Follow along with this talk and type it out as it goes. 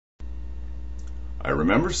I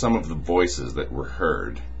remember some of the voices that were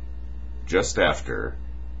heard just after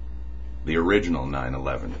the original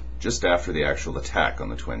 9/11, just after the actual attack on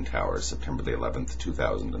the Twin Towers, September the 11th,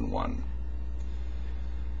 2001.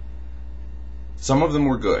 Some of them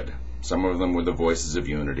were good. Some of them were the voices of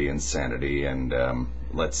unity and sanity and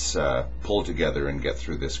let's pull together and get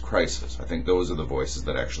through this crisis. I think those are the voices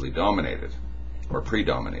that actually dominated, or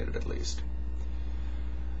predominated at least.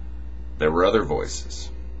 There were other voices.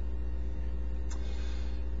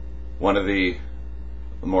 One of the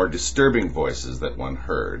more disturbing voices that one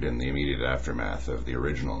heard in the immediate aftermath of the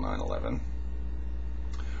original 9/11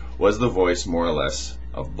 was the voice, more or less,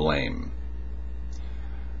 of blame.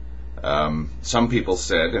 Some people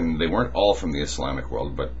said, and they weren't all from the Islamic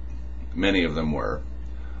world, but many of them were,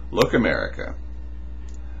 "Look, America,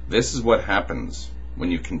 this is what happens when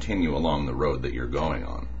you continue along the road that you're going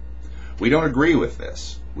on. We don't agree with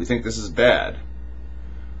this. We think this is bad.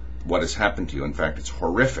 What has happened to you, in fact, it's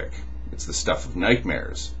horrific. It's the stuff of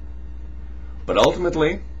nightmares. But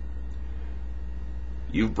ultimately,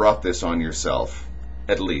 you've brought this on yourself,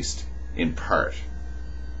 at least in part."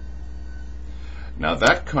 Now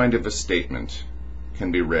that kind of a statement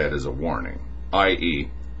can be read as a warning,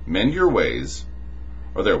 i.e., mend your ways,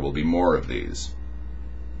 or there will be more of these.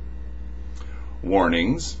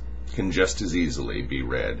 Warnings can just as easily be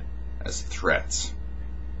read as threats,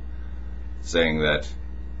 saying that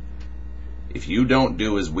if you don't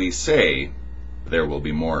do as we say, there will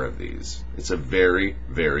be more of these. It's a very,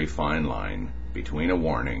 very fine line between a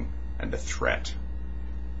warning and a threat.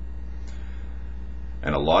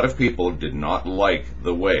 And a lot of people did not like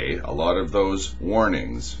the way a lot of those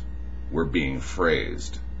warnings were being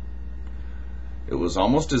phrased. It was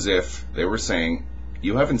almost as if they were saying,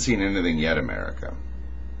 you haven't seen anything yet, America.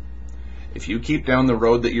 If you keep down the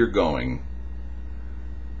road that you're going,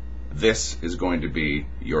 this is going to be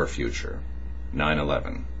your future.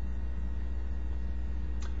 9/11.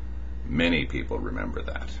 Many people remember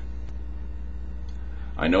that.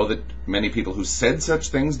 I know that many people who said such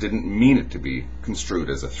things didn't mean it to be construed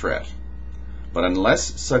as a threat. But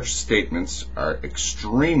unless such statements are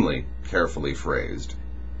extremely carefully phrased,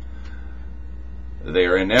 they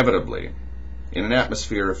are inevitably, in an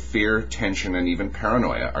atmosphere of fear, tension, and even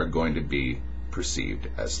paranoia, are going to be perceived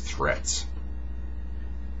as threats.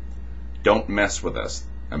 Don't mess with us,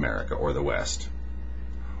 America, or the West,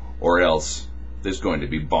 or else there's going to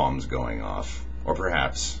be bombs going off, or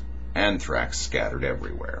perhaps anthrax scattered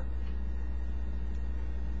everywhere.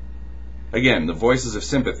 Again, the voices of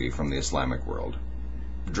sympathy from the Islamic world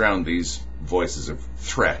drowned these voices of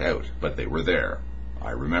threat out, but they were there.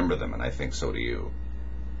 I remember them, and I think so do you.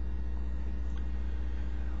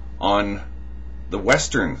 On the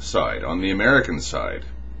Western side, on the American side,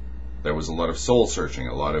 there was a lot of soul searching,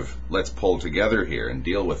 a lot of let's pull together here and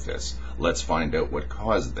deal with this. Let's find out what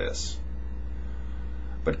caused this.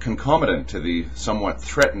 But concomitant to the somewhat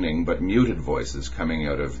threatening but muted voices coming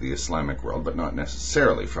out of the Islamic world, but not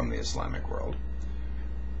necessarily from the Islamic world,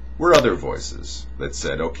 were other voices that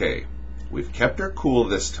said, okay, we've kept our cool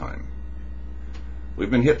this time.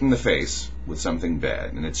 We've been hit in the face with something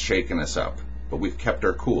bad, and it's shaken us up, but we've kept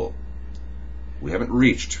our cool. We haven't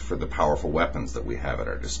reached for the powerful weapons that we have at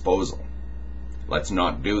our disposal. Let's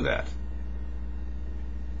not do that.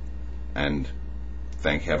 And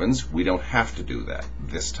thank heavens, we don't have to do that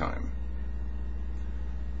this time.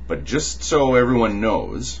 But just so everyone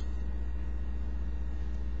knows,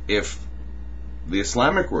 if the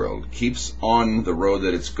Islamic world keeps on the road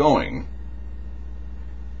that it's going,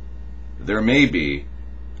 there may be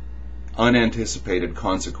unanticipated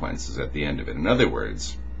consequences at the end of it. In other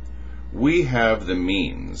words, we have the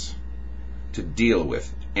means to deal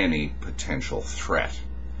with any potential threat.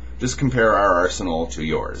 Just compare our arsenal to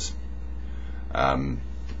yours.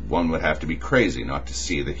 One would have to be crazy not to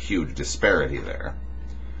see the huge disparity there.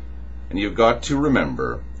 And you've got to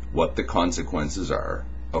remember what the consequences are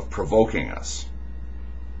of provoking us.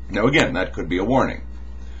 Now again, that could be a warning.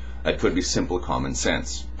 That could be simple common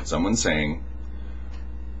sense. Someone saying,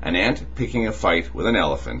 an ant picking a fight with an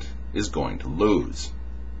elephant is going to lose.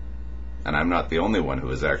 And I'm not the only one who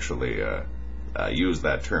has actually used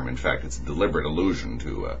that term. In fact, it's a deliberate allusion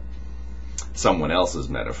to someone else's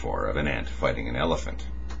metaphor of an ant fighting an elephant.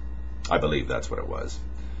 I believe that's what it was.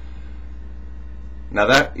 Now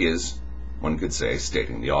that is, one could say,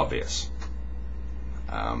 stating the obvious.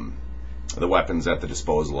 The weapons at the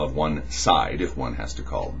disposal of one side, if one has to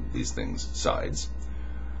call these things sides,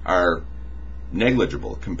 are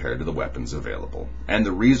negligible compared to the weapons available and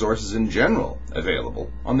the resources in general available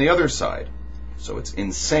on the other side. So it's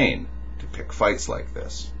insane to pick fights like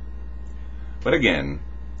this. But again,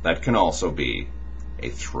 that can also be a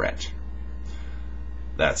threat.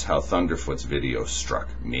 That's how Thunderfoot's video struck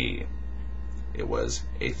me. It was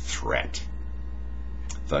a threat.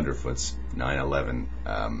 Thunderfoot's 9/11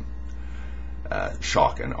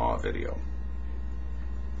 shock and awe video.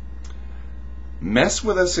 Mess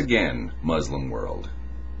with us again, Muslim world,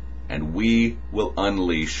 and we will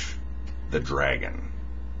unleash the dragon.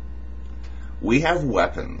 We have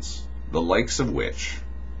weapons, the likes of which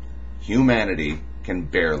humanity can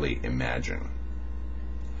barely imagine.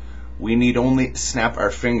 We need only snap our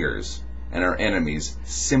fingers and our enemies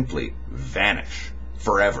simply vanish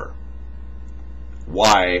forever.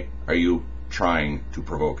 Why are you trying to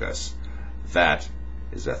provoke us? That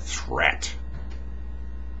is a threat.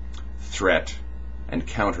 Threat and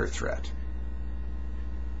counter-threat.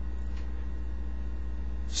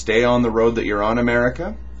 Stay on the road that you're on,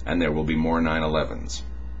 America, and there will be more 9/11s.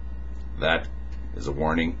 That is a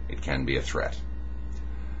warning. It can be a threat.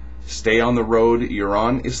 Stay on the road you're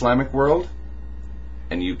on, Islamic world,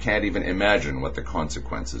 and you can't even imagine what the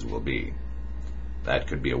consequences will be. That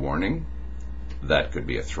could be a warning. That could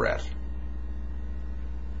be a threat.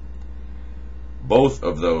 Both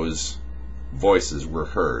of those voices were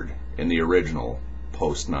heard in the original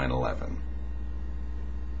post 9/11.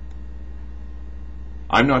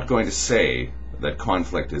 I'm not going to say that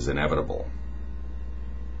conflict is inevitable,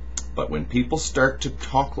 but when people start to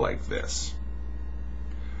talk like this,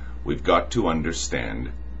 we've got to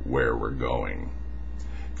understand where we're going.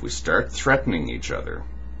 If we start threatening each other,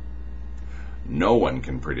 no one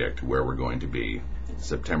can predict where we're going to be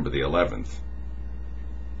September the 11th,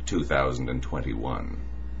 2021.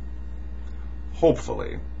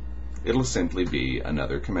 Hopefully, it'll simply be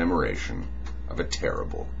another commemoration of a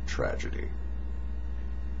terrible tragedy.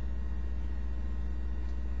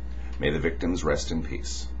 May the victims rest in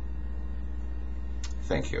peace.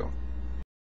 Thank you.